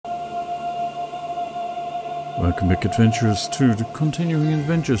Welcome back, adventurers, to the continuing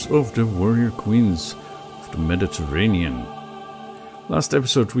adventures of the warrior queens of the Mediterranean. Last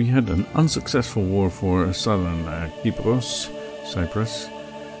episode we had an unsuccessful war for southern Cyprus.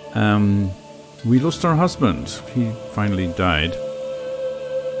 We lost our husband. He finally died.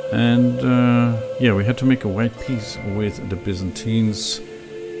 And we had to make a white peace with the Byzantines,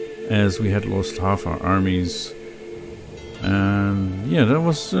 as we had lost half our armies. And that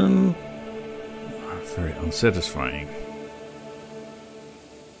was very unsatisfying.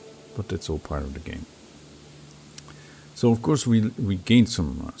 But that's all part of the game. So of course we gained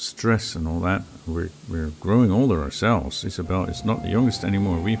some stress and all that. We're growing older ourselves. Isabel is not the youngest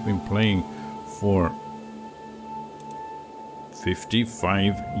anymore. We've been playing for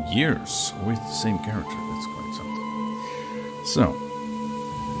 55 years with the same character. That's quite something. So,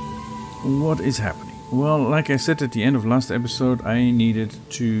 what is happening? Well, like I said at the end of last episode, I needed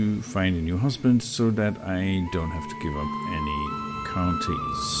to find a new husband so that I don't have to give up any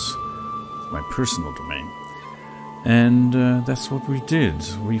counties. My personal domain. And that's what we did.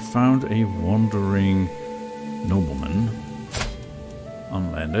 We found a wandering nobleman,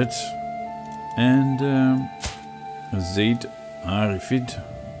 unlanded, and Zaid Arifid.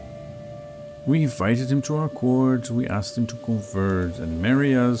 We invited him to our court, we asked him to convert and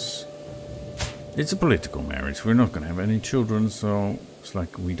marry us. It's a political marriage, we're not going to have any children, so it's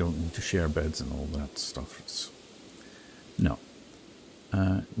like we don't need to share beds and all that stuff. No.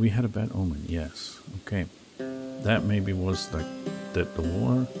 We had a bad omen, yes. Okay. That maybe was like that the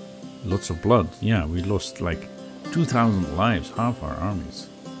war. Lots of blood. Yeah, we lost like 2,000 lives, half our armies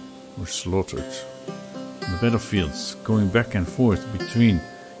were slaughtered. The battlefields going back and forth between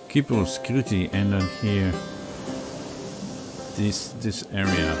Kypros, Crete, and then here this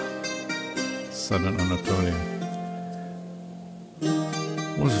area, southern Anatolia,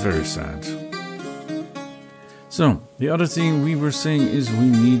 was very sad. So the other thing we were saying is we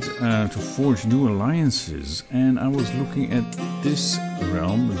need to forge new alliances, and I was looking at this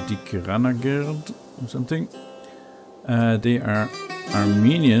realm, the Kiranagerd or something. They are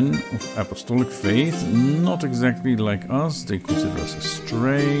Armenian of apostolic faith, not exactly like us. They consider us a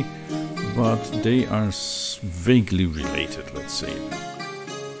stray, but they are vaguely related, let's say.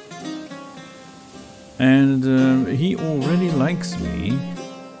 And he already likes me.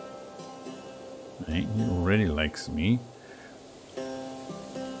 Right? He already likes me.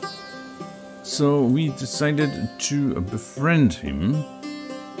 So we decided to befriend him.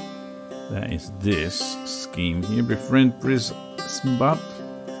 That is this scheme here. Befriend Prince Sbat.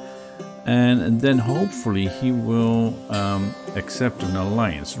 And then hopefully he will accept an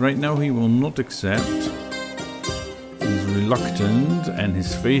alliance. Right now he will not accept. He's reluctant and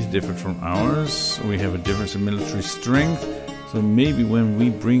his faith differed from ours. We have a difference in military strength. So maybe when we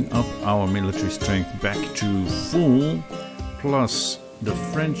bring up our military strength back to full, plus the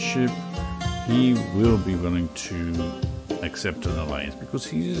friendship, he will be willing to accept an alliance, because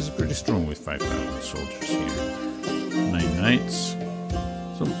he is pretty strong with 5,000 soldiers here. 9 knights,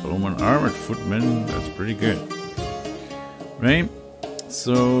 some bowmen, armored footmen, that's pretty good. Right?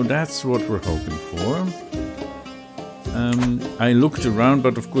 So that's what we're hoping for. I looked around,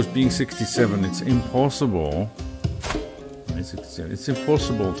 but of course being 67, it's impossible. It's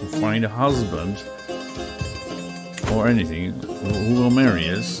impossible to find a husband or anything who will marry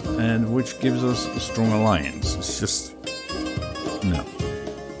us and which gives us a strong alliance. It's just, no.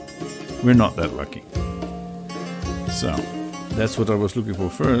 We're not that lucky. So, that's what I was looking for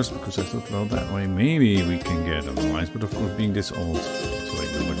first, because I thought, well, that way maybe we can get an alliance. But of course, being this old, it's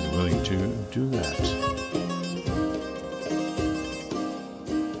like nobody's willing to do that.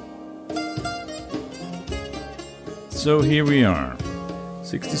 So here we are,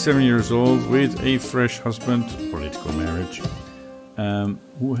 67 years old with a fresh husband, political marriage,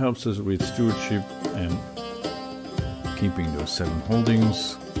 who helps us with stewardship and keeping those 7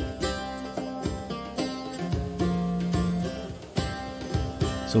 holdings.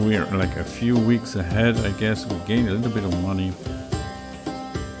 So we are like a few weeks ahead, I guess. We gained a little bit of money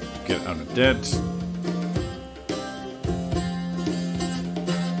to get out of debt.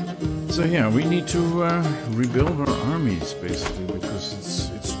 So yeah, we need to rebuild our armies, basically, because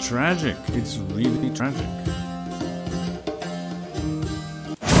it's tragic. It's really tragic.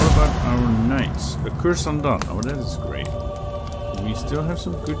 What about our knights? A curse undone. Oh, that is great. We still have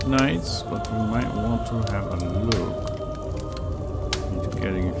some good knights, but we might want to have a look into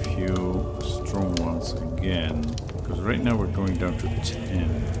getting a few strong ones again, because right now we're going down to 10.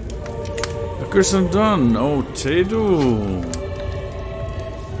 A curse undone. Oh, Tedu.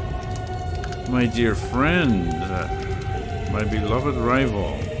 My dear friend, my beloved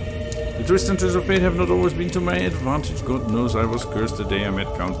rival, The twists and turns of fate have not always been to my advantage. God knows I was cursed the day I met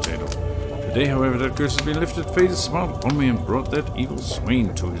Count Tato. Today, however, that curse has been lifted. Fate has smiled upon me and brought that evil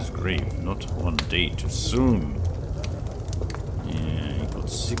swain to his grave. Not one day too soon. Yeah, he got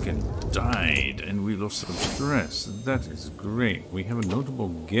sick and died, and we lost some stress. That is great. We have a notable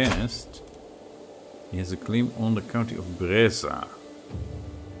guest. He has a claim on the county of Bresa.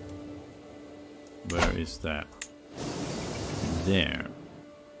 Where is that? There.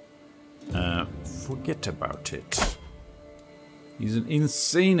 Forget about it. He's an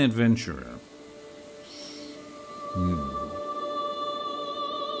insane adventurer.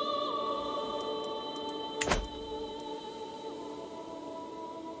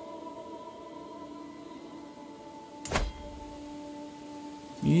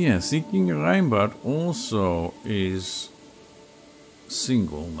 Yeah, Seeking Reinbart also is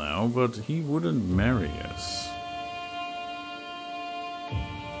single now, but he wouldn't marry us.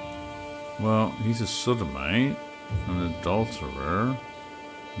 Well, he's a sodomite, an adulterer,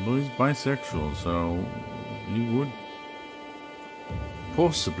 but he's bisexual, so he would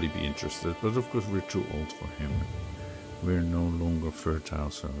possibly be interested, but of course we're too old for him. We're no longer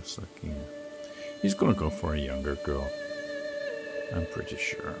fertile, so it's like, yeah. He's gonna go for a younger girl. I'm pretty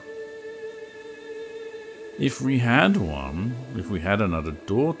sure. If we had one, if we had another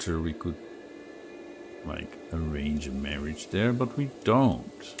daughter, we could, like, arrange a marriage there, but we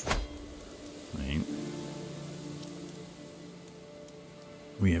don't. Right?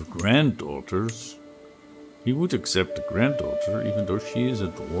 We have granddaughters. He would accept the granddaughter, even though she is a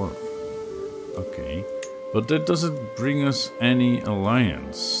dwarf. Okay. But that doesn't bring us any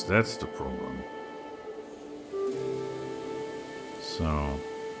alliance. That's the problem.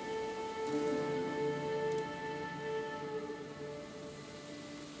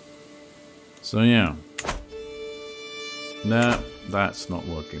 So yeah. Nah, that's not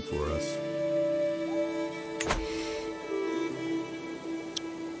working for us.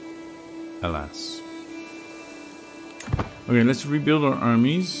 Alas. Okay, let's rebuild our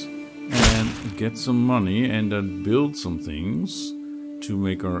armies and get some money and then build some things to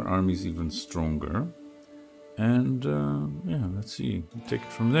make our armies even stronger. And yeah, let's see. We'll take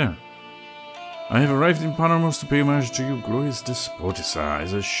it from there. I have arrived in Panormos to pay homage to you, glorious Despotissa,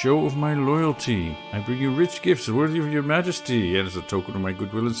 as a show of my loyalty. I bring you rich gifts worthy of your majesty, and as a token of my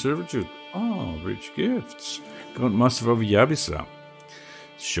goodwill and servitude. Oh, rich gifts. Count Massive of Yabisa.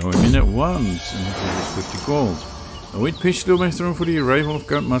 Show him in at once, and he gives 50 gold. I wait patiently on my throne for the arrival of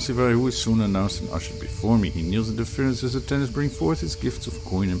Count Massiva, who is soon announced and ushered before me. He kneels in deference as attendants bring forth his gifts of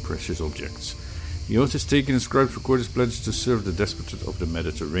coin and precious objects. The oath is taken and scribes record his pledge to serve the despotate of the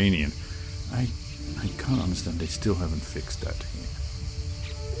Mediterranean. I can't understand they still haven't fixed that here.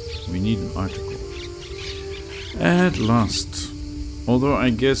 We need an article. At last. Although I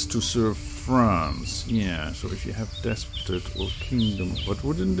guess to serve France. Yeah, so if you have despotate or kingdom, but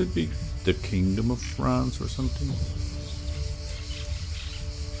wouldn't it be the kingdom of France or something?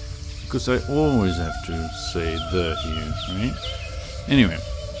 Because I always have to say the here, right? Anyway.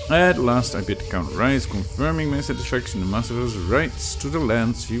 At last I bid the Count rise, confirming my satisfaction in Massiva's rights to the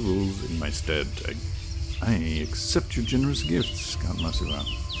lands he rules in my stead. I accept your generous gifts, Count Massiva.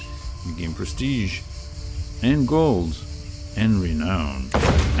 You gain prestige, and gold, and renown,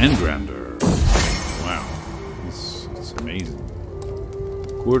 and grandeur. Wow, it's amazing.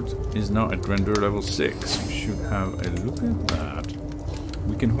 Court is now at grandeur level 6. We should have a look at that.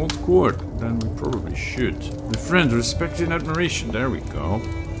 We can hold court, then we probably should. The friend, respect and admiration, there we go.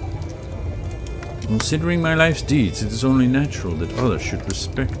 Considering my life's deeds, it is only natural that others should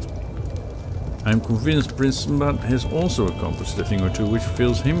respect me. I am convinced Prince Sinbad has also accomplished a thing or two which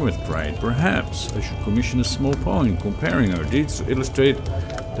fills him with pride. Perhaps I should commission a small poem comparing our deeds to illustrate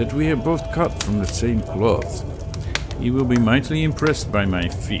that we are both cut from the same cloth. He will be mightily impressed by my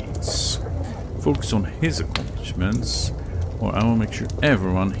feats. Focus on his accomplishments, or I will make sure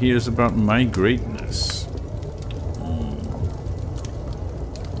everyone hears about my greatness.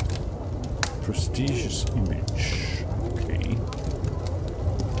 Prestigious image. Okay.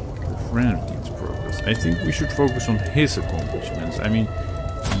 The friend needs progress. I think we should focus on his accomplishments. I mean,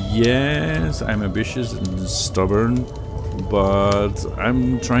 yes, I'm ambitious and stubborn, but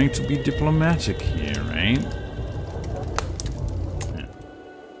I'm trying to be diplomatic here, right? Yeah.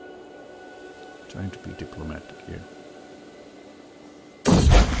 Trying to be diplomatic here.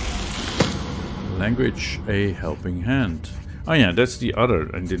 Language, a helping hand. Oh yeah, that's the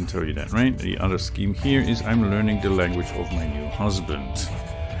other, I didn't tell you that, right? The other scheme here is I'm learning the language of my new husband.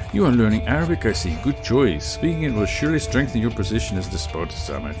 You are learning Arabic, I see. Good choice. Speaking it will surely strengthen your position as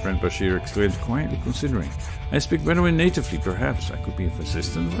despotissa, my friend Bashir exclaimed, quietly considering. I speak Bedouin natively, perhaps I could be of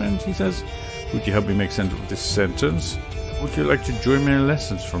assistance, and he says, would you help me make sense of this sentence? Would you like to join my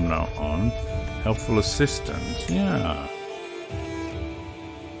lessons from now on? Helpful assistance, yeah.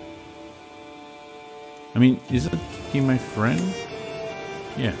 I mean, isn't he my friend?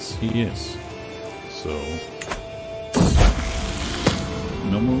 Yes, he is. So...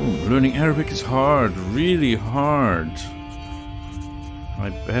 no more room. Learning Arabic is hard, really hard. I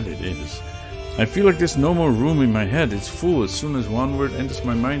bet it is. I feel like there's no more room in my head. It's full. As soon as one word enters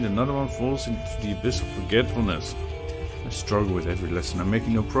my mind, another one falls into the abyss of forgetfulness. I struggle with every lesson. I'm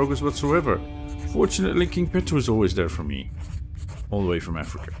making no progress whatsoever. Fortunately, King Petru is always there for me. All the way from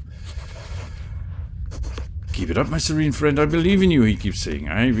Africa. Keep it up, my serene friend. I believe in you, he keeps saying.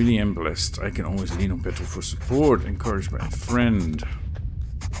 I really am blessed. I can always lean on Petru for support, encouraged by a friend.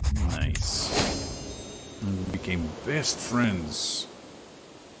 Nice. And we became best friends.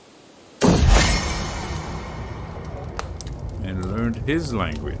 And learned his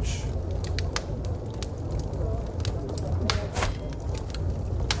language.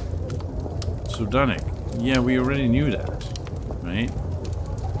 Sudanic. Yeah, we already knew that. Right?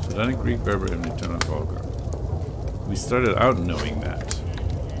 Sudanic, Greek, Berber, and Eternal Vulgar. We started out knowing that.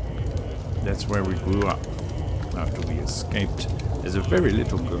 That's where we grew up. After we escaped as a very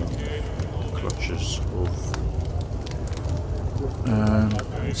little girl. Clutches of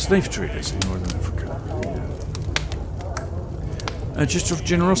slave traders in Northern Africa. Yeah. A gesture of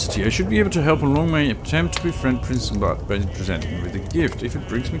generosity. I should be able to help along my attempt to befriend Prince Mbad by presenting me with a gift. If it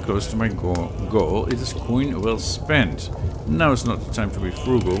brings me close to my goal, it is coin well spent. Now is not the time to be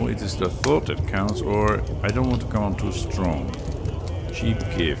frugal. It is the thought that counts, or I don't want to come on too strong. Cheap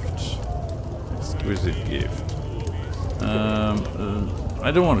gift. Exquisite gift. I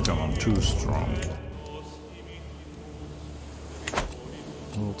don't want to come on too strong.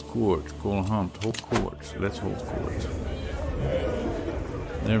 Hold court. Call hunt. Hold court. Let's hold court.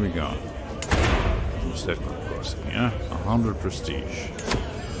 There we go. What's that going to cost me, huh? 100 prestige.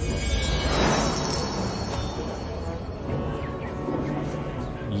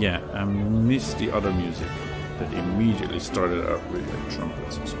 Yeah, I missed the other music that immediately started out with like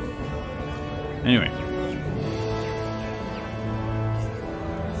trumpets and so on. Anyway.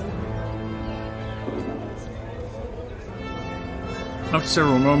 After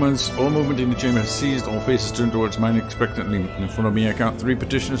several moments, all movement in the chamber has ceased, all faces turned towards mine expectantly. In front of me I count 3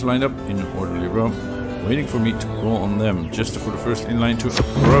 petitioners lined up in an orderly row, waiting for me to call on them, just for the first in line to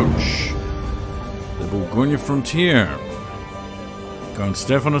approach the Bourgogne frontier. Count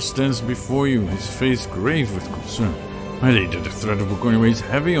Stephanos stands before you, his face grave with concern. My lady, the threat of Bourgogne weighs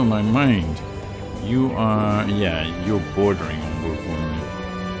heavy on my mind. You are... yeah, you're bordering on Bourgogne.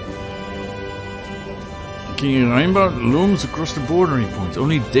 King Reinbald looms across the bordering point,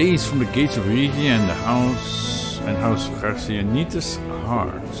 only days from the gates of Rigi and the House Garcianitas'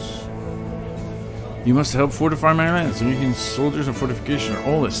 hearts. You must help fortify my lands. Rigi's soldiers and fortification are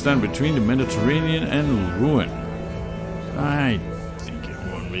all that stand between the Mediterranean and ruin. I think it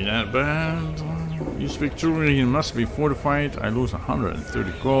won't be that bad. You speak true, Rigi must be fortified. I lose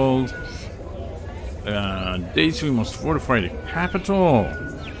 130 gold. Days we must fortify the capital.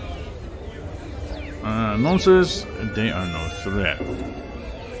 Nonsense, they are no threat.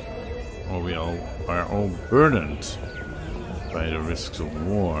 Or we all are all burdened by the risks of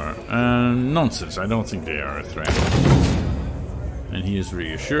war. Nonsense, I don't think they are a threat. And he is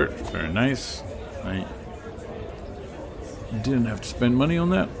reassured. Very nice. I didn't have to spend money on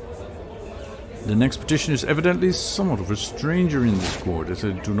that. The next petition is evidently somewhat of a stranger in this court, as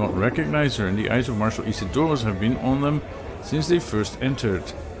I do not recognize her, and the eyes of Marshal Isidoros have been on them since they first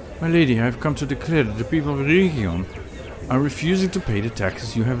entered. My lady, I have come to declare that the people of Region are refusing to pay the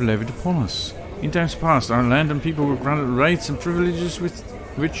taxes you have levied upon us. In times past, our land and people were granted rights and privileges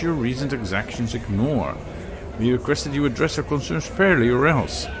which your recent exactions ignore. We request that you address our concerns fairly, or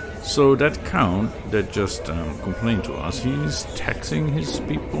else. So that count that just complained to us, he's taxing his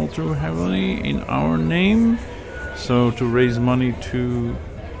people too heavily in our name? So to raise money to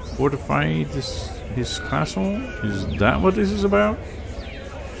fortify his castle? Is that what this is about?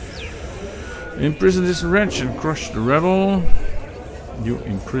 Imprison this wretch and crush the rebel. You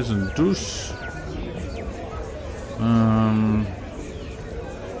imprison Deuce.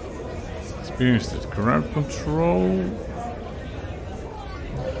 Experienced corrupt control.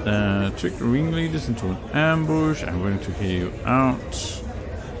 Trick the ringleaders into an ambush. I'm going to hear you out.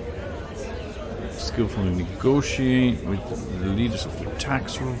 Skillfully negotiate with the leaders of the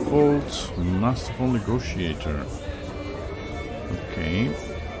tax revolt. Masterful negotiator. Okay.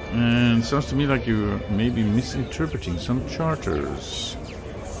 And it sounds to me like you're maybe misinterpreting some charters.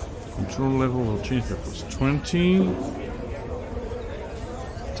 Control level will change by +20.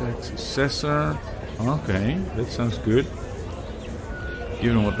 Tax assessor. Okay, that sounds good.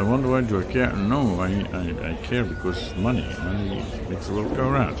 Given what I wonder, why do I care? No, I care because money makes the world go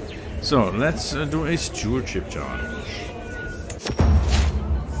round. So let's do a stewardship challenge.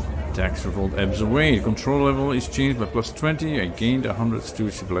 Tax revolt ebbs away. The control level is changed by +20. I gained 100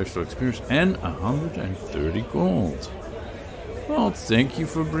 stewardship lifestyle experience and 130 gold. Well, thank you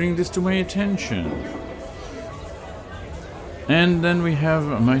for bringing this to my attention. And then we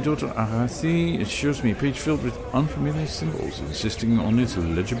have my daughter Arathi. It shows me a page filled with unfamiliar symbols, insisting on its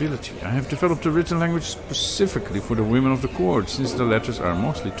legibility. I have developed a written language specifically for the women of the court, since the letters are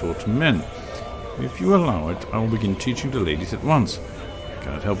mostly taught to men. If you allow it, I will begin teaching the ladies at once. I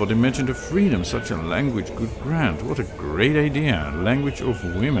cannot help but imagine the freedom such a language could grant. What a great idea. Language of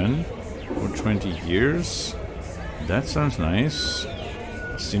women for 20 years. That sounds nice.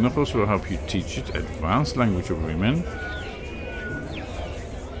 Simachos will help you teach it. Advanced language of women.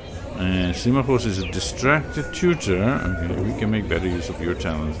 And Simachos is a distracted tutor. Okay, we can make better use of your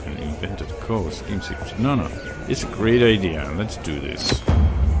talents and invented code. Scheme secrets. No. It's a great idea. Let's do this.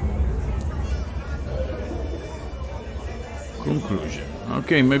 Conclusion.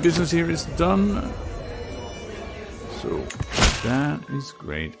 Okay, my business here is done. So that is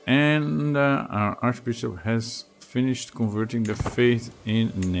great. And our Archbishop has finished converting the faith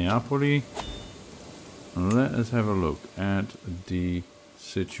in Neapoli. Let us have a look at the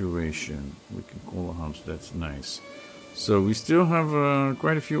situation. We can call a house. That's nice. So we still have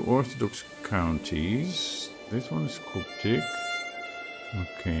quite a few Orthodox counties. This one is Coptic.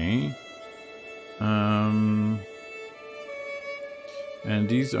 Okay. And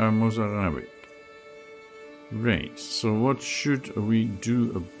these are Mozarabic. Right. So what should we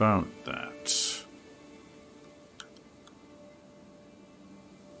do about that?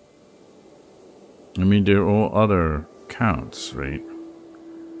 I mean, they're all other counts, right?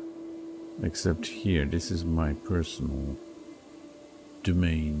 Except here, this is my personal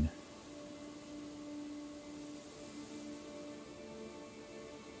domain.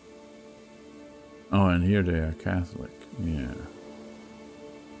 Oh, and here they are Catholic, yeah.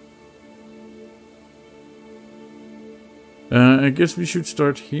 I guess we should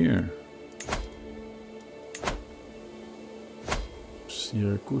start here.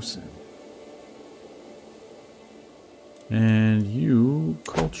 Syracuse. And you,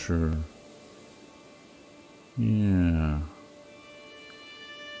 culture. Yeah.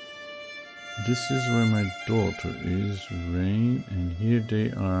 This is where my daughter is, Rain, and here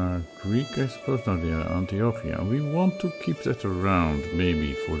they are Greek, I suppose. No, they are Antiochia. We want to keep that around,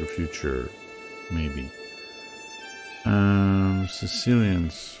 maybe, for the future. Maybe.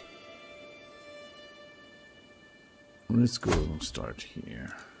 Sicilians. Let's go and start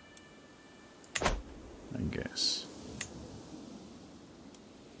here. I guess.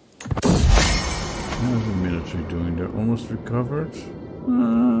 How's the military doing? They're almost recovered.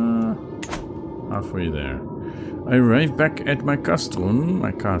 Halfway there. I arrived back at my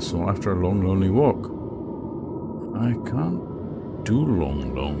castle, after a long, lonely walk. I can't do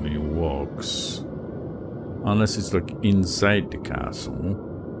long, lonely walks. Unless it's like inside the castle.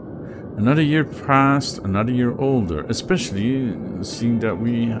 Another year passed, another year older. Especially seeing that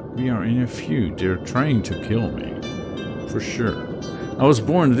we are in a feud. They're trying to kill me. For sure. I was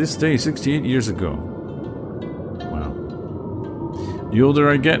born this day 68 years ago. Wow. The older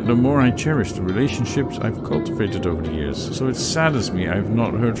I get, the more I cherish the relationships I've cultivated over the years. So it saddens me I've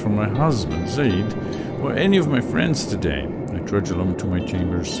not heard from my husband, Zaid, or any of my friends today. I trudge along to my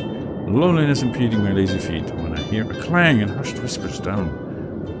chambers, loneliness impeding my lazy feet, when I hear a clang and hushed whispers down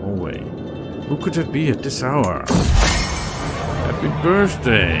the hallway. Who could that be at this hour? Happy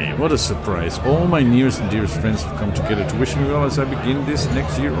birthday! What a surprise. All my nearest and dearest friends have come together to wish me well as I begin this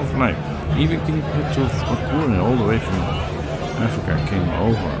next year of life. Even Kinipito Akune, all the way from Africa, came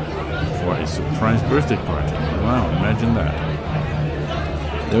over for a surprise birthday party. Wow, imagine that.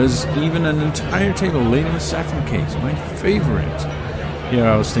 There's even an entire table laden with saffron cakes, my favorite.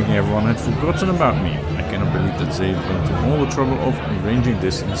 Yeah, I was thinking everyone had forgotten about me. I cannot believe that they went to all the trouble of arranging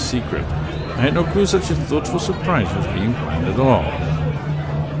this in secret. I had no clue such a thoughtful surprise was being planned at all.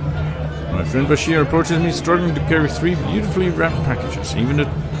 My friend Bashir approaches me, struggling to carry 3 beautifully wrapped packages.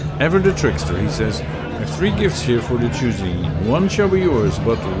 Ever the trickster, he says, I have 3 gifts here for the choosing. One shall be yours,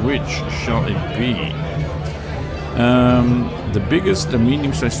 but which shall it be? The biggest, the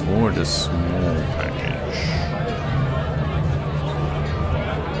medium-sized, or the small package?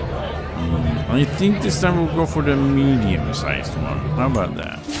 I think this time we'll go for the medium-sized one. How about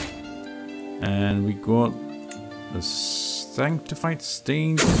that? And we got a sanctified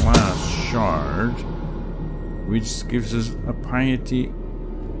stained glass shard, which gives us a piety.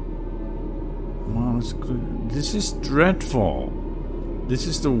 Wow, this is dreadful. This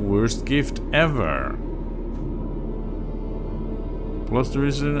is the worst gift ever. Plus there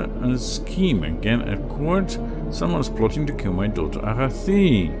is a scheme again at court. Someone's plotting to kill my daughter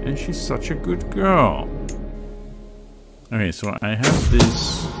Arathi, and she's such a good girl. Okay, so I have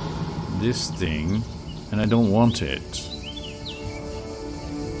this thing, and I don't want it.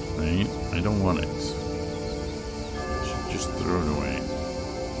 Right? I don't want it. I should just throw it away.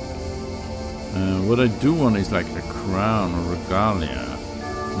 What I do want is like a crown or regalia.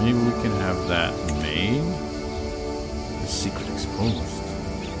 Maybe we can have that made. The secret exposed.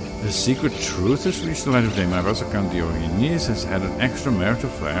 The secret truth has reached the light of day. My boss, Count Diogenes, has had an extra marital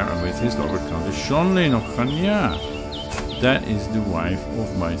affair with his lover, Countess Shonlin of Chania. That is the wife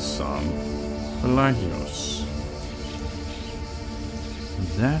of my son, Pelagios.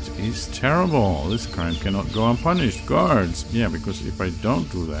 That is terrible. This crime cannot go unpunished. Guards. Yeah, because if I don't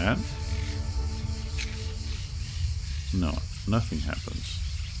do that... No, nothing happens.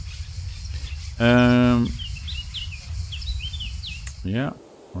 Yeah,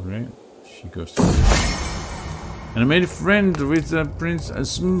 alright. She goes to... And I made a friend with Prince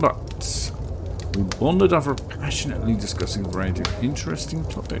Smbat. We bonded over passionately discussing a variety of interesting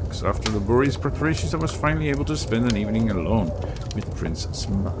topics. After laborious preparations, I was finally able to spend an evening alone with Prince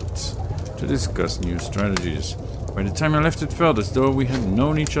Smbat to discuss new strategies. By the time I left, it felt as though we had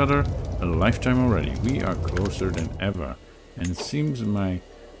known each other a lifetime already. We are closer than ever. And it seems my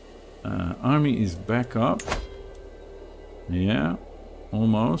army is back up. Yeah,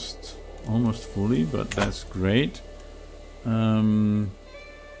 almost. Almost fully, but that's great.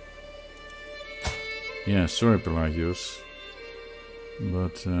 Yeah, sorry, Pelagios.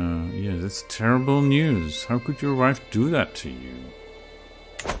 But, yeah, that's terrible news. How could your wife do that to you?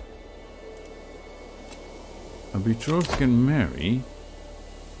 A betrothed can marry.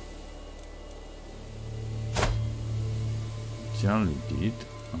 Charlie did,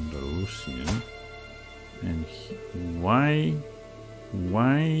 Andalusian. And why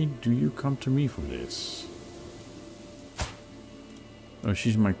do you come to me for this? Oh,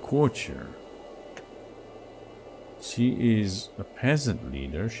 she's my courtier. She is a peasant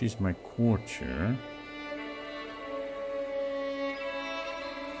leader. She's my courtier.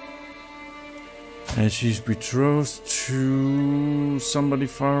 And she's betrothed to somebody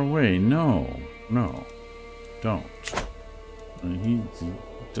far away. No, don't. He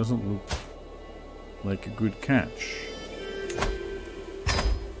doesn't look like a good catch.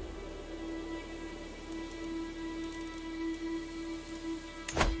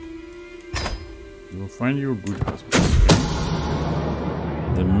 You'll find you a good husband.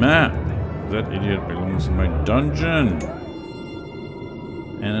 The map! That idiot belongs in my dungeon!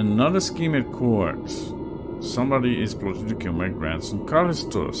 And another scheme at court. Somebody is plotting to kill my grandson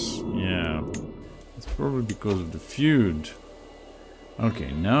Callistus. Yeah. It's probably because of the feud.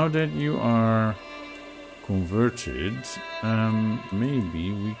 Okay, now that you are converted,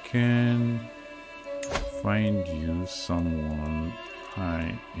 maybe we can find you someone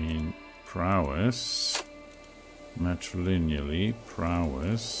high in prowess. Matrilineally,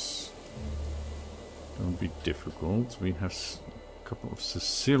 prowess. Don't be difficult. We have a couple of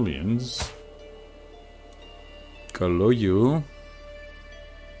Sicilians. Kaloyu.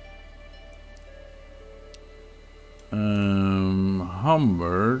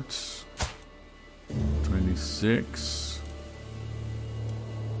 Humbert. 26.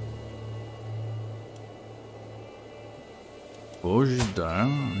 Bojidar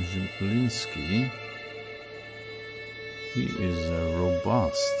Zimplinsky. He is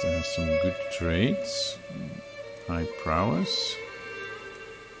robust and has some good traits. High prowess.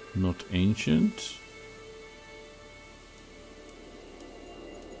 Not ancient.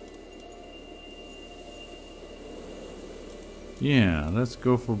 Yeah, let's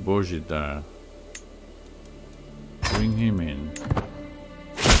go for Bojidar. Bring him in.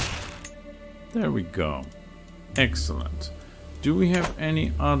 There we go. Excellent. Do we have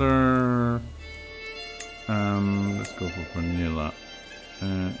any other... let's go for vanilla.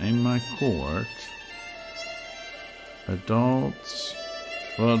 In my court, adults...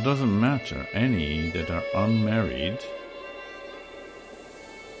 Well, it doesn't matter. Any that are unmarried.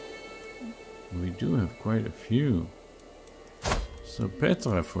 We do have quite a few. So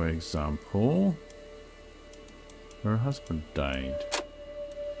Petra, for example, her husband died.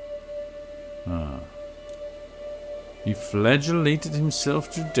 Ah. He flagellated himself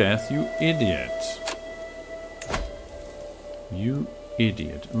to death, you idiot. You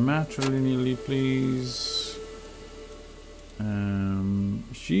idiot. Matrilineally, please.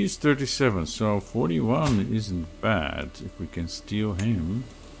 She's 37, so 41 isn't bad. If we can steal him,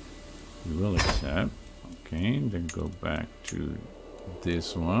 we will accept. Okay, then go back to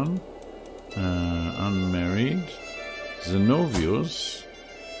this one. Unmarried. Zenovius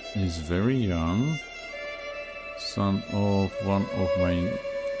is very young. Son of one of my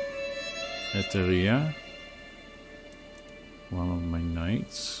Eteria. One of my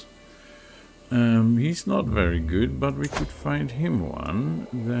knights. He's not very good, but we could find him one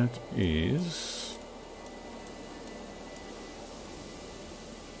that is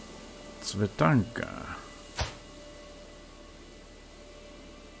Svetanka.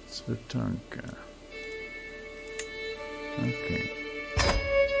 Svetanka. Okay.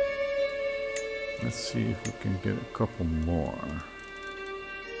 Let's see if we can get a couple more.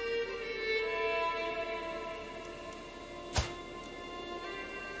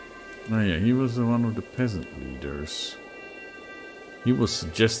 Oh yeah, he was one of the peasant leaders. He was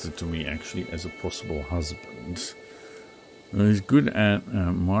suggested to me actually as a possible husband. He's good at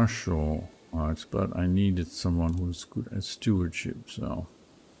martial arts, but I needed someone who's good at stewardship, so...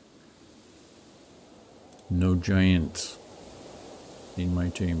 No giant in my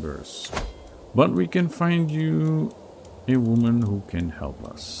chambers. But we can find you a woman who can help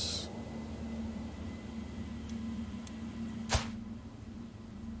us.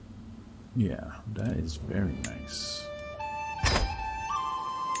 Yeah, that is very nice.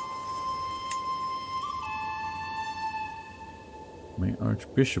 My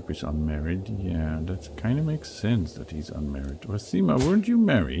archbishop is unmarried. Yeah, that kind of makes sense that he's unmarried. Wasima, weren't you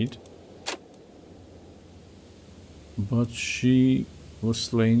married? But she was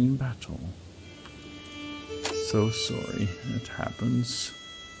slain in battle. So sorry, it happens.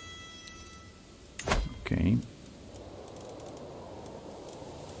 Okay.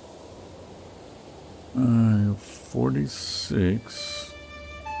 46.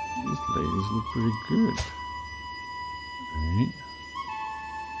 These ladies look pretty good. Right.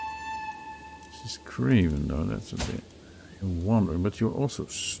 She's craven though, that's a bit wondering, but you're also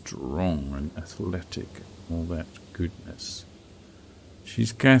strong and athletic, all that goodness.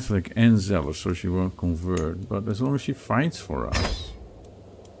 She's Catholic and zealous, so she won't convert, but as long as she fights for us.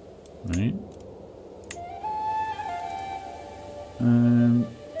 Right?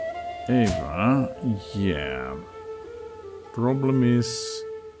 Eva, yeah. Problem is,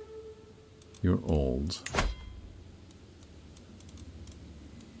 you're old.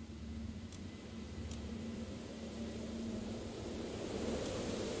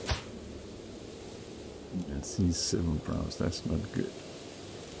 Let's see, 7 prowess. That's not good.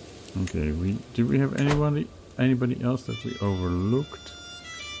 Okay, did we have anybody else that we overlooked?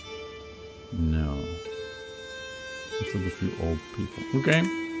 No. Except a few old people. Okay.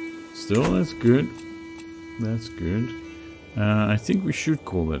 Still, that's good. That's good. I think we should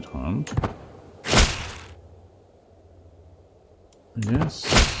call that hunt. Yes.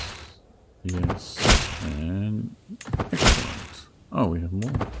 Yes. And excellent. Oh, we have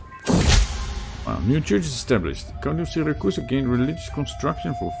more. Wow, new church is established. Count of Syracuse gained religious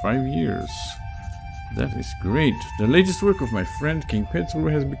construction for 5 years. That is great. The latest work of my friend King Petru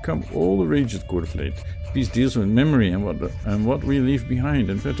has become all the rage at court of late. The piece deals with memory and what we leave behind,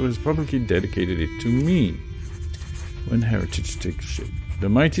 and Petru has publicly dedicated it to me. When heritage takes shape, the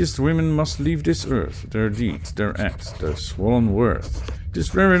mightiest women must leave this earth, their deeds, their acts, their swollen worth. It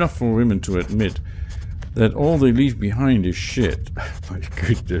is rare enough for women to admit that all they leave behind is shit. My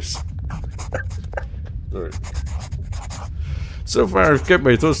goodness. Sorry. So far I've kept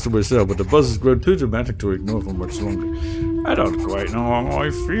my thoughts to myself, but the buzz has grown too dramatic to ignore for much longer. I don't quite know how I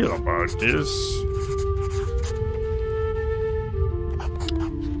feel about this.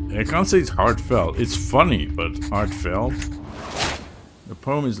 I can't say it's heartfelt. It's funny, but heartfelt. The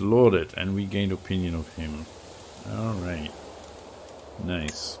poem is lauded, and we gained opinion of him. Alright.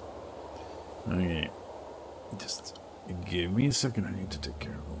 Nice. Okay. Just give me a second. I need to take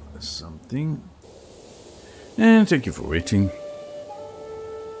care of something. And thank you for waiting.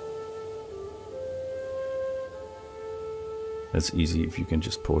 That's easy if you can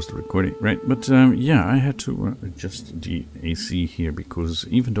just pause the recording, right? But yeah, I had to adjust the AC here because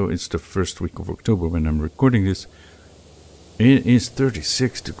even though it's the first week of October when I'm recording this, it is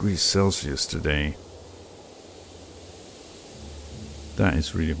 36 degrees Celsius today. That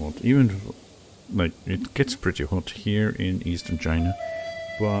is really hot. Even like it gets pretty hot here in eastern China,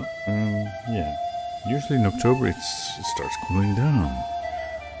 but yeah, usually in October it starts cooling down.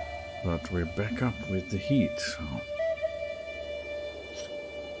 But we're back up with the heat. So.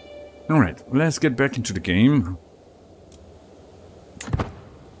 Alright, let's get back into the game.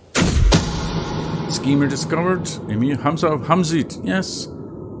 schemer discovered. Emir Hamza of Hamzit. Yes.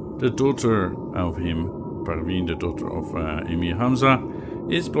 The daughter of him, Parveen, the daughter of Emir Hamza,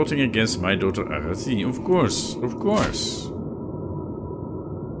 is plotting against my daughter Arazi. Of course. Of course.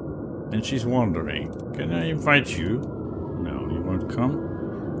 And she's wondering, can I invite you? No, you won't come.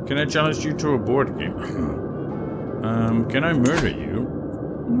 Can I challenge you to a board game? Can I murder you?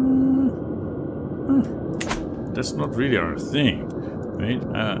 That's not really our thing, right?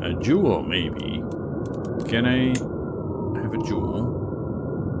 A duel, maybe. Can I have a duel?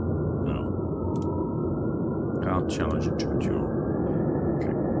 No. Can't challenge you to a duel.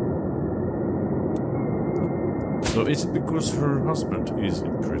 Okay. So is it because her husband is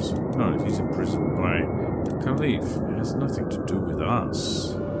in prison? No, he's imprisoned by the Caliph. It has nothing to do with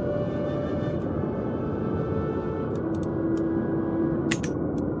us.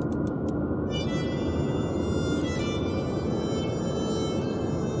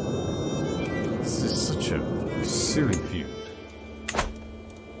 Silly feud.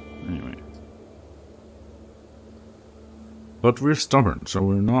 Anyway. But we're stubborn, so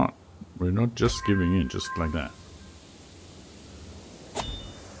we're not just giving in just like that.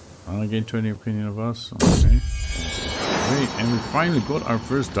 I'll gain 20 opinion of us. Okay. Great, and we finally got our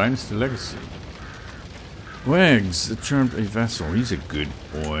first dynasty legacy. Wags, charmed a vassal. He's a good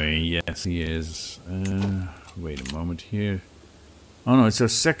boy. Yes, he is. Wait a moment here. Oh no, it's our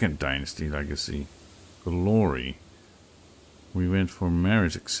second dynasty legacy. Glory. We went for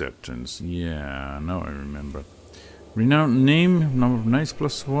marriage acceptance. Yeah, now I remember. Renowned name, number of knights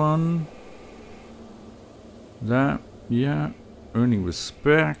 +1. That, yeah. Earning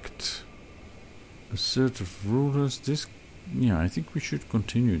respect. Assertive rulers. This, yeah, I think we should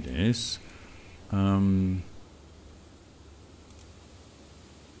continue this. Yeah,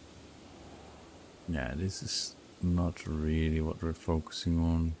 this is not really what we're focusing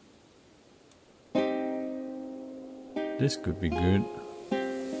on. This could be good.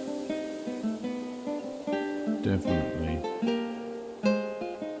 Definitely.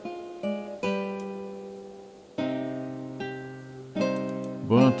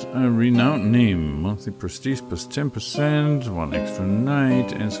 But a renowned name, monthly prestige plus 10%, 1 extra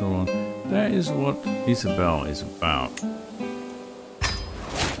night, and so on. That is what Isabel is about.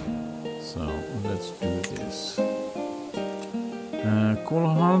 So let's do this. Call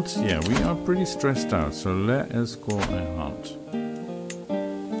a hunt? Yeah, we are pretty stressed out, so let us call a hunt.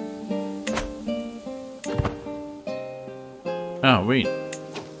 Ah, wait.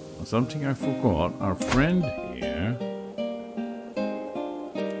 Something I forgot. Our friend here.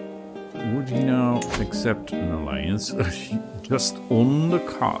 Would he now accept an alliance? Just on the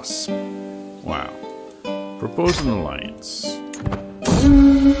cusp. Wow. Propose an alliance.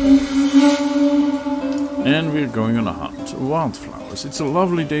 And we're going on a hunt. Wildflowers. It's a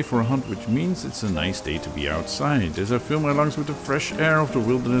lovely day for a hunt, which means it's a nice day to be outside. As I fill my lungs with the fresh air of the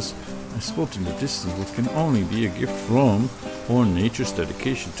wilderness, I spot in the distance what can only be a gift from, or nature's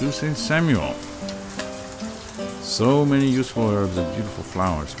dedication to Saint Samuel. So many useful herbs and beautiful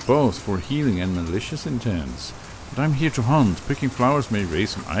flowers, both for healing and malicious intents. But I'm here to hunt. Picking flowers may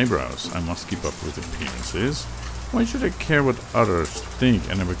raise some eyebrows. I must keep up with appearances. Why should I care what others think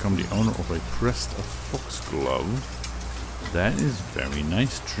and I become the owner of a pressed foxglove? That is very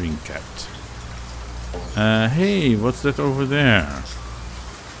nice, trinket. Hey, what's that over there?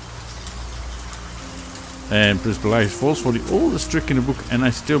 And Principal Life falls for the oldest trick in the book, and I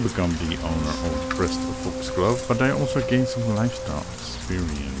still become the owner of the pressed foxglove, but I also gain some lifestyle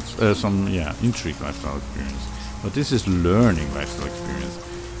experience. Intrigue lifestyle experience. But this is learning lifestyle experience.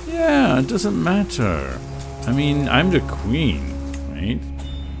 Yeah, it doesn't matter. I mean, I'm the queen, right?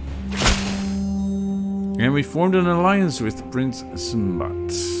 And we formed an alliance with Prince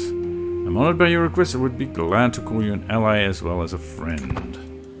Simbat. I'm honored by your request. I would be glad to call you an ally as well as a friend.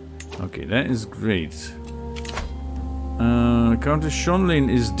 Okay, that is great. Countess Shonlin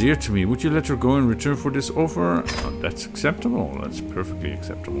is dear to me. Would you let her go in return for this offer? Oh, that's acceptable. That's perfectly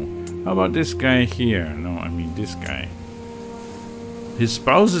acceptable. How about this guy here? No, I mean this guy. His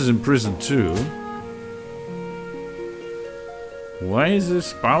spouse is in prison too. Why is his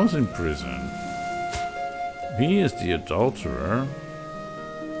spouse in prison? He is the adulterer.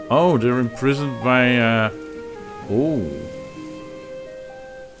 Oh, they're imprisoned by, oh.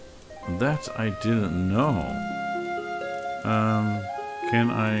 That I didn't know. Can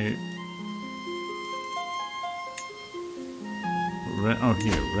I... Oh,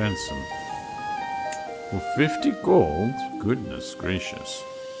 here, ransom. For 50 gold? Goodness gracious.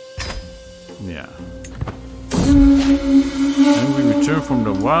 Yeah. And we return from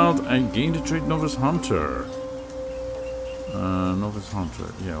the wild. I gained the trait Novice Hunter. Novice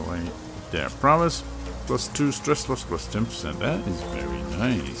Hunter. Yeah, wait. There, promise +2, stress loss +10%. That is very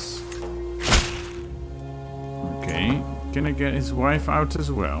nice. Okay, can I get his wife out as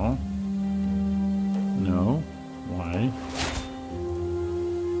well? No. Why?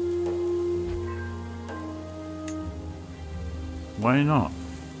 Why not?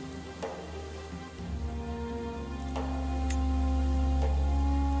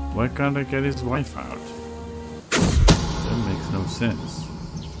 Why can't I get his wife out? That makes no sense.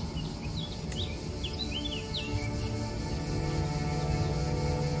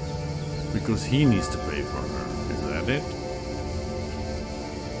 Because he needs to pay for her. Is that it?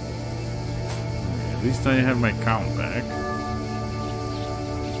 At least I have my count back.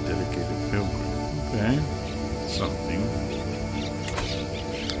 Dedicated pilgrim. Okay. Something.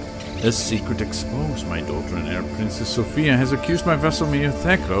 A secret exposed. My daughter and heir Princess Sophia has accused my vassal Mia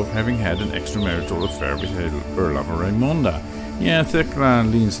Thekla of having had an extramarital affair with her lover Raimonda. Yeah, Thekla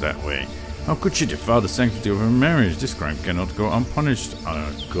leans that way. How could she defile the sanctity of her marriage? This crime cannot go unpunished.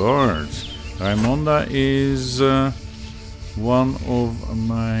 Guards. Raimonda is one of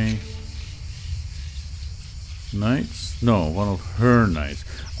my knights? No, one of her knights.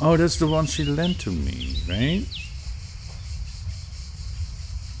 Oh, that's the one she lent to me, right?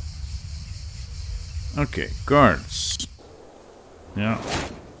 Okay, guards. Yeah.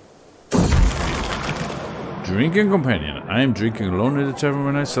 Drinking companion. I am drinking alone in the tavern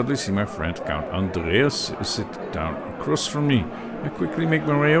when I suddenly see my friend Count Andreas sit down across from me. I quickly make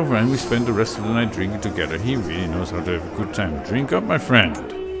my way over and we spend the rest of the night drinking together. He really knows how to have a good time. Drink up, my friend.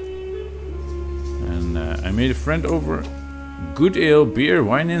 And I made a friend over good ale, beer,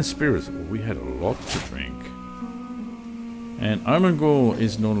 wine and spirits. We had a lot to drink. And Armengol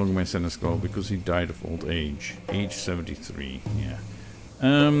is no longer my seneschal because he died of old age. Age 73, yeah.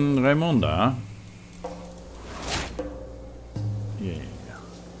 Raimonda. Yeah.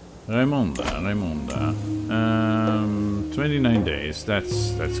 Raimonda. 29 days,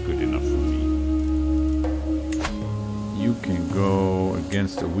 that's good enough for me. You can go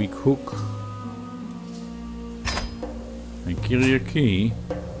against a weak hook. And Kyriaki,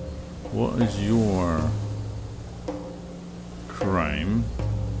 what is your crime?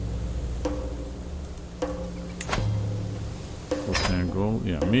 For 10 gold?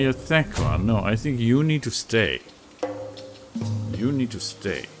 Yeah, Mia Thekla. No, I think you need to stay. You need to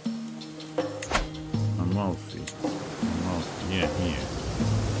stay. Amalfi. Yeah, here.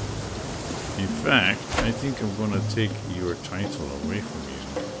 In fact, I think I'm gonna take your title away from you.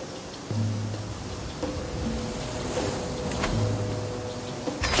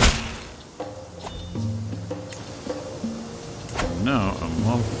 Now,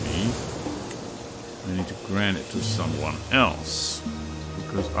 Amalfi, I need to grant it to someone else.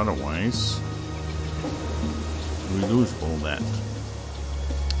 Because otherwise, we lose all that.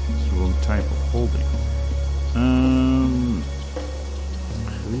 It's the wrong type of holding.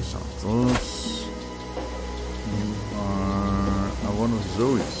 Chrysanthos. You are one of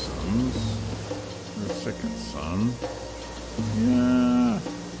Zoe's sons. Her second son. Yeah.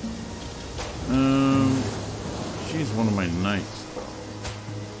 She's one of my knights, though.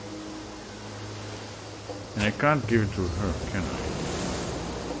 And I can't give it to her, can I?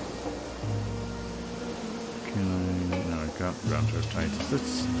 Can I? No, I can't grant her titles.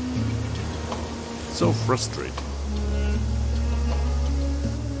 That's so frustrating.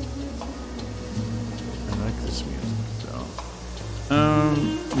 I like this music, though.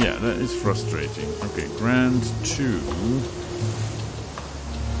 Yeah, that is frustrating. Okay, grant 2.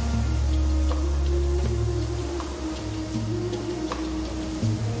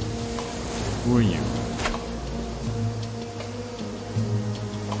 Who are you?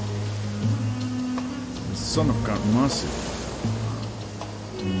 The son of Count Massive.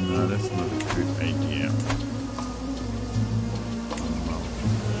 No, that's not a good idea. Well.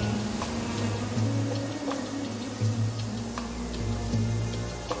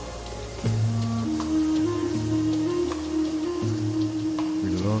 We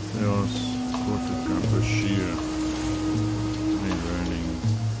love yours. Go to Count Bashir. Learning.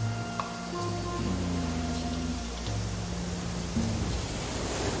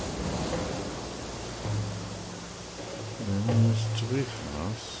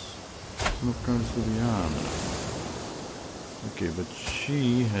 Okay, but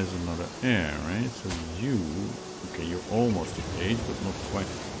she has another heir, right? So you, okay, you're almost of age, but not quite.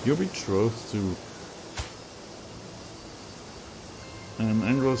 You're betrothed to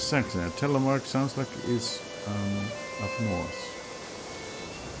Anglo-Saxon. Telemark sounds like it's up north.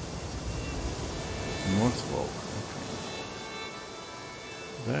 Northfolk.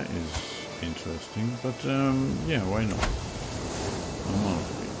 Okay. That is interesting, but yeah, why not?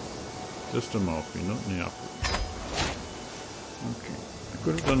 Amalfi. Just Amalfi, not Neapoli. Okay. I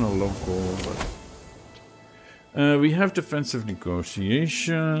could have done a local, but... we have defensive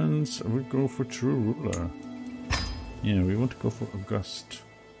negotiations. We go for true ruler. Yeah, we want to go for August.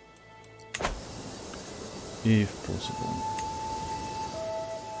 If possible.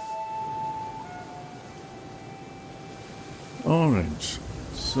 Alright.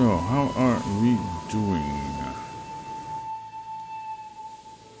 So, how are we doing?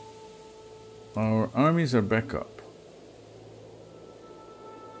 Our armies are back up.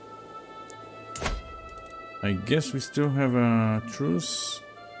 I guess we still have a truce.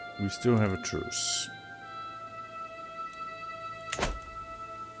 We still have a truce.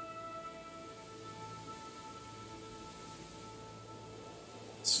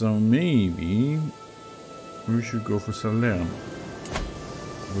 So maybe we should go for Salerno,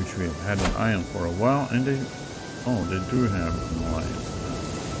 which we have had an eye on for a while, and they do have an alliance now.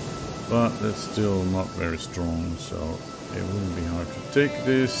 But that's still not very strong, so it wouldn't be hard to take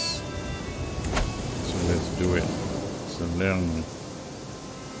this. So let's do it. Salerno.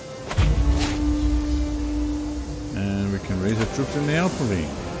 And we can raise our troops in Neapoli.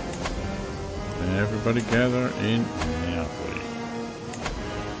 And everybody gather in Neapoli.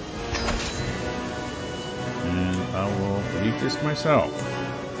 And I will lead this myself.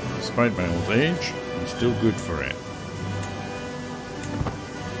 Despite my old age, I'm still good for it.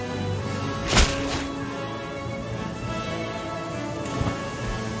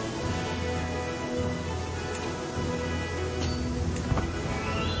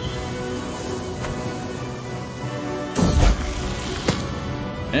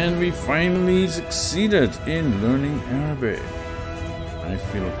 And we finally succeeded in learning Arabic. I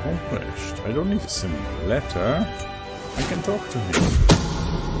feel accomplished. I don't need to send him a letter. I can talk to him.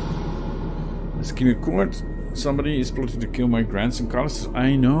 Let's keep it court. Somebody is plotting to kill my grandson Carlos.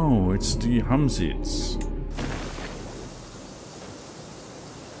 I know, it's the Hamzids. It's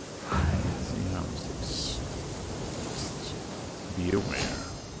the Hamzids. Just be aware.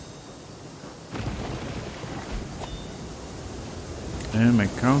 And my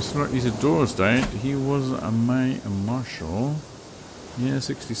counselor Isidorus died. He was my marshal. Yeah,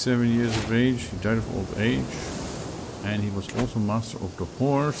 67 years of age. He died of old age. And he was also master of the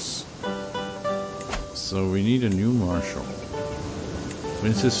horse. So we need a new marshal.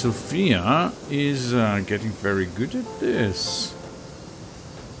 Princess Sophia is getting very good at this.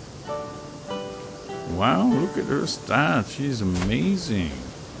 Wow, look at her stats. She's amazing.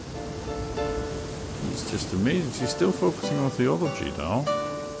 It's just amazing. She's still focusing on theology though,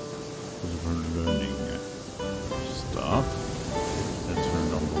 because of her learning stuff. That's her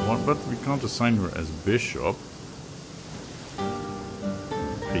 #1, but we can't assign her as bishop.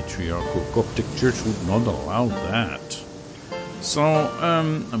 Patriarchal Coptic Church would not allow that. So,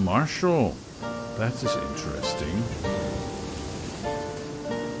 a marshal. That is interesting.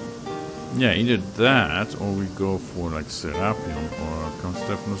 Yeah, either that, or we go for like Serapion or Count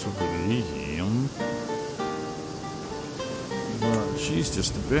Stephanus of Religium. But she's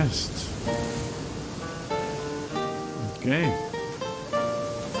just the best. Okay.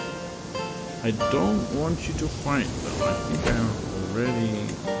 I don't want you to fight though. I think I already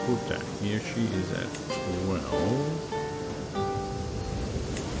put that here. She is at 12.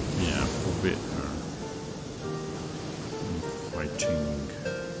 Yeah, forbid her fighting.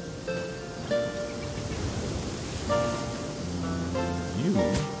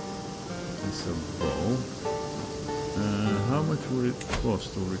 Isabel. How much would it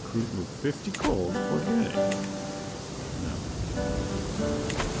cost to recruit with 50 gold? Forget it. No.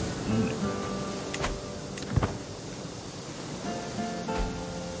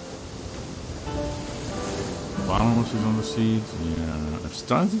 Barnabas is on the siege. Yeah.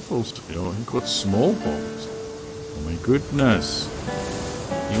 Stanley falls still. He got smallpox. Oh my goodness.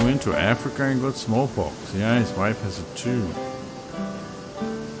 He went to Africa and got smallpox. Yeah, his wife has it too.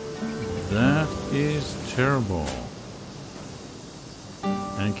 That is terrible.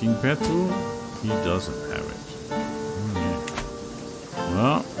 And King Petru, he doesn't have it. Okay.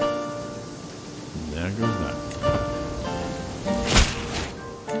 Well, there goes that.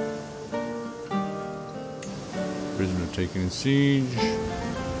 Prisoner taken in siege.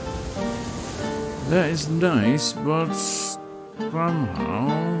 That is nice, but somehow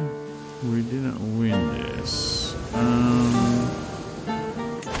we didn't win this.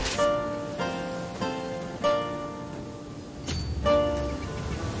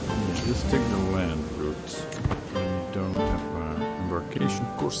 Let's take the land route. We don't have embarkation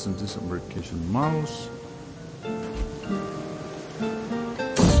costs and disembarkation models.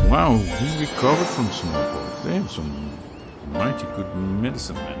 Wow, he recovered from smallpox. They have some mighty good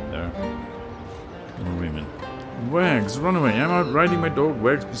medicine men there. And women. Wags, run away. I'm out riding my dog.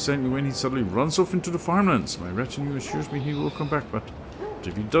 Wags beside me when he suddenly runs off into the farmlands. My retinue assures me he will come back, but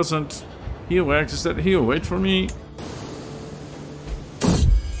if he doesn't... Heel, Wags, is that heel? Wait for me.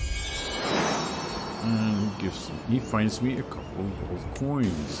 And he finds me a couple of gold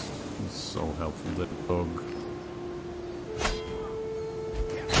coins. He's so helpful, that dog.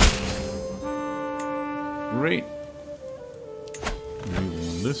 Great. We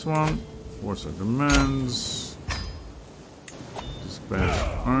want this one. Force our demands. Dispatch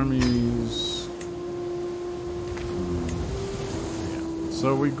armies. Yeah.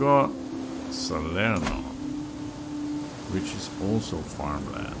 So we got Salerno, which is also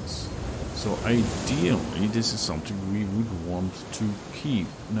farmlands. So ideally, this is something we would want to keep.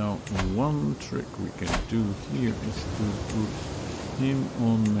 Now, one trick we can do here is to put him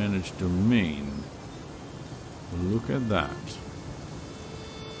on managed domain. Look at that.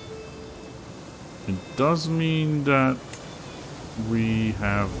 It does mean that we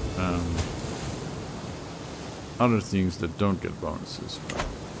have other things that don't get bonuses, but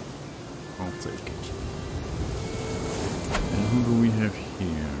I'll take it. And who do we have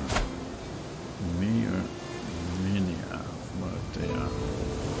here? Mayor Minia. Matea.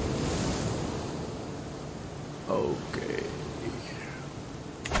 Okay.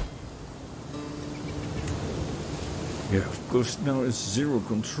 Yeah, of course, now it's zero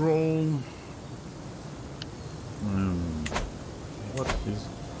control. What is...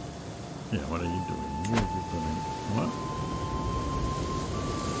 Yeah, what are you doing? You're doing... What?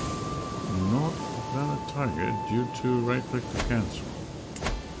 Not valid target due to right-click to cancel.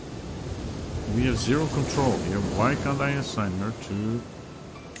 We have zero control here. Why can't I assign her to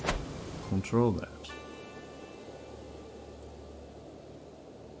control that?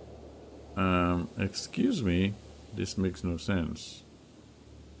 Excuse me. This makes no sense.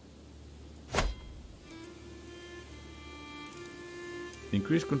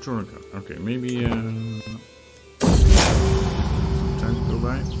 Increase control. Okay, maybe some time to go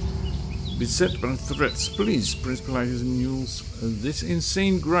by. Beset by threats. Please, Principalities and mules. This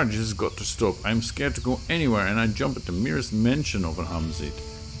insane grudge has got to stop. I'm scared to go anywhere, and I jump at the merest mention of an Hamzid.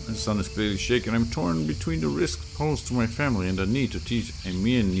 My son is clearly shaken. I'm torn between the risks posed to my family and the need to teach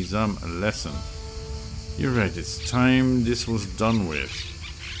Emir Nizam a lesson. You're right, it's time this was done with.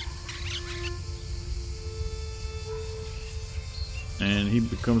 And he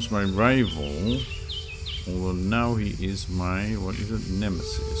becomes my rival. Although now he is my, what is it,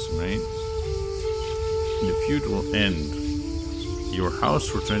 nemesis, right? The feud will end. Your house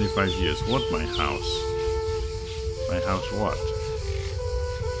for 25 years. What, my house? My house what?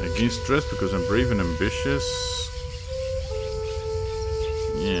 I gain stress because I'm brave and ambitious.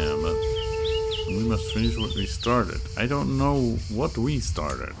 Yeah, but we must finish what we started. I don't know what we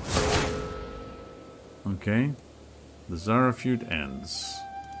started. Okay. The Zara feud ends.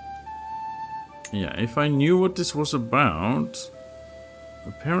 Yeah, if I knew what this was about...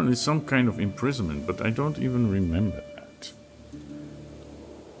 Apparently some kind of imprisonment, but I don't even remember that.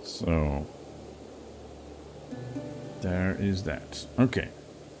 So... There is that. Okay.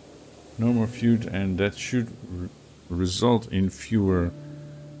 No more feud, and that should result in fewer...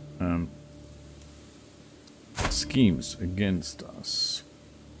 schemes against us.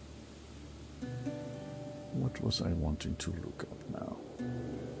 What was I wanting to look up now?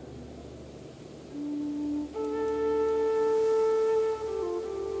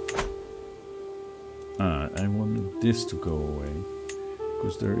 I wanted this to go away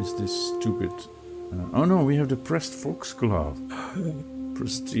because there is this stupid... oh no, we have the pressed foxglove.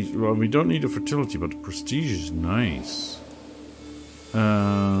 Prestige. Well, we don't need a fertility, but the prestige is nice.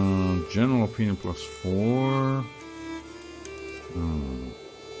 General opinion +4.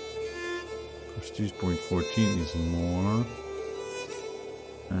 Prestige point 14 is more.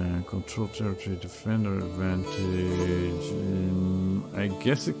 Control territory defender advantage. I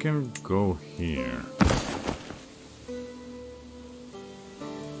guess it can go here.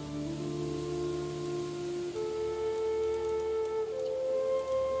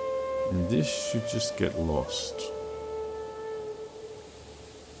 And this should just get lost.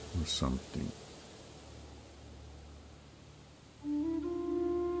 Or something.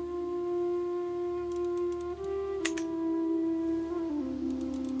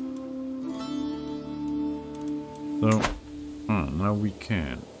 So, now we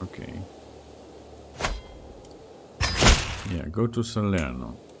can. Okay. Yeah, go to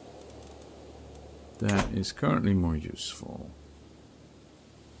Salerno. That is currently more useful.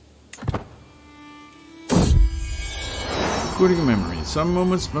 Recording a memory. Some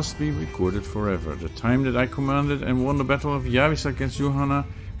moments must be recorded forever. The time that I commanded and won the Battle of Yavisa against Johanna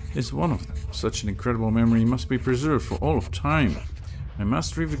is one of them. Such an incredible memory must be preserved for all of time. My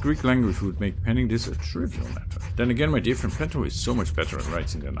mastery of the Greek language would make penning this a trivial matter. Then again, my dear friend Petro is so much better at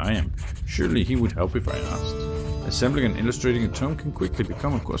writing than I am. Surely he would help if I asked. Assembling and illustrating a tome can quickly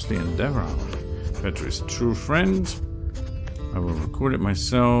become a costly endeavor. Petro is a true friend. I will record it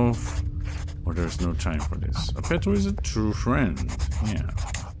myself. Or there's no time for this. Petro is a true friend. Yeah.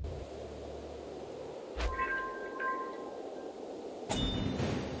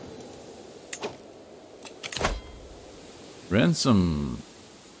 Ransom.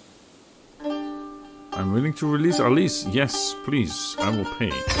 I'm willing to release our lease. Yes, please. I will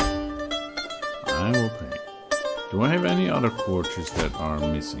pay. I will pay. Do I have any other courtiers that are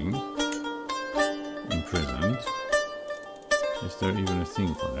missing? Imprisoned? Is there even a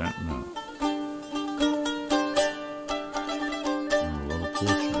thing for that? No. A lot of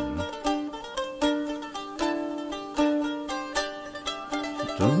courtiers.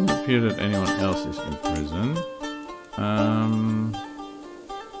 It doesn't appear that anyone else is in prison.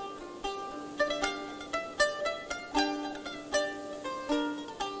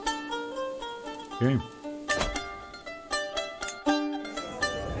 Okay.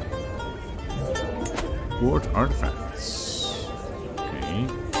 Court artifacts. Okay.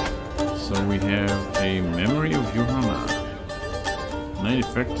 So we have a memory of Johanna. Night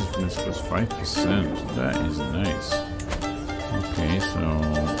effectiveness plus 5%. That is nice. Okay, so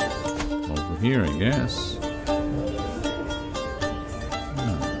over here, I guess.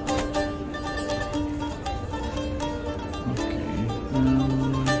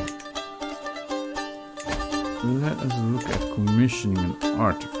 Let us look at commissioning an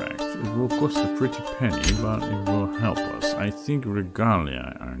artifact. It will cost a pretty penny, but it will help us. I think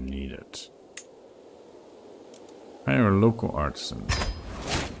regalia are needed. Hire a local artisan.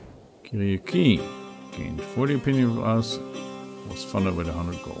 Kiriaki gained 40 opinion of us. Was funded with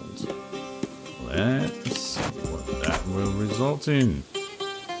 100 gold. Let's see what that will result in.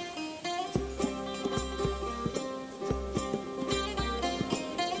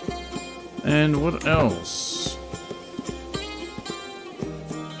 And what else?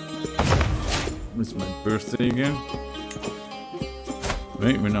 It's my birthday again.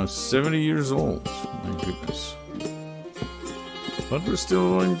 Right, we're now 70 years old. My goodness. But we're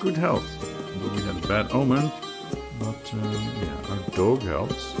still in good health. Although we had a bad omen. But yeah, our dog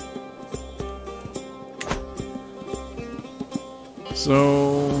helps.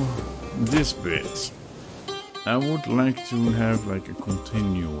 So this bit, I would like to have like a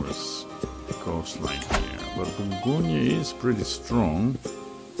continuous coastline here, but Bulgaria is pretty strong.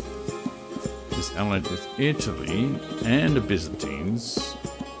 It's allied with Italy and the Byzantines,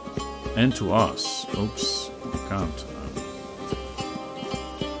 and to us. Oops, I can't.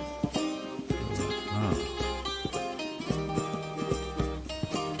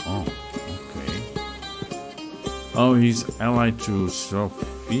 Oh, okay. Oh, he's allied to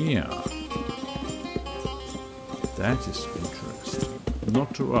Sofia. That is interesting.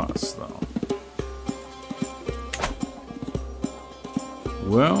 Not to us, though.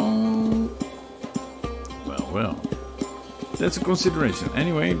 Well. That's a consideration.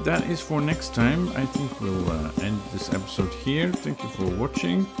 Anyway, that is for next time. I think we'll end this episode here. Thank you for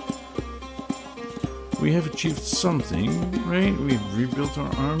watching. We have achieved something, right? We've rebuilt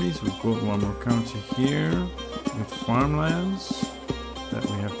our armies. We've got one more county here with farmlands that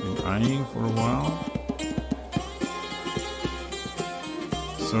we have been eyeing for a while.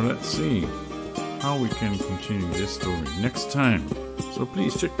 So let's see how we can continue this story next time. So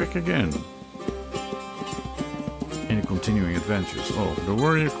please check back again in the continuing adventures of the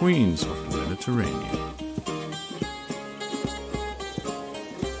warrior queens of the Mediterranean.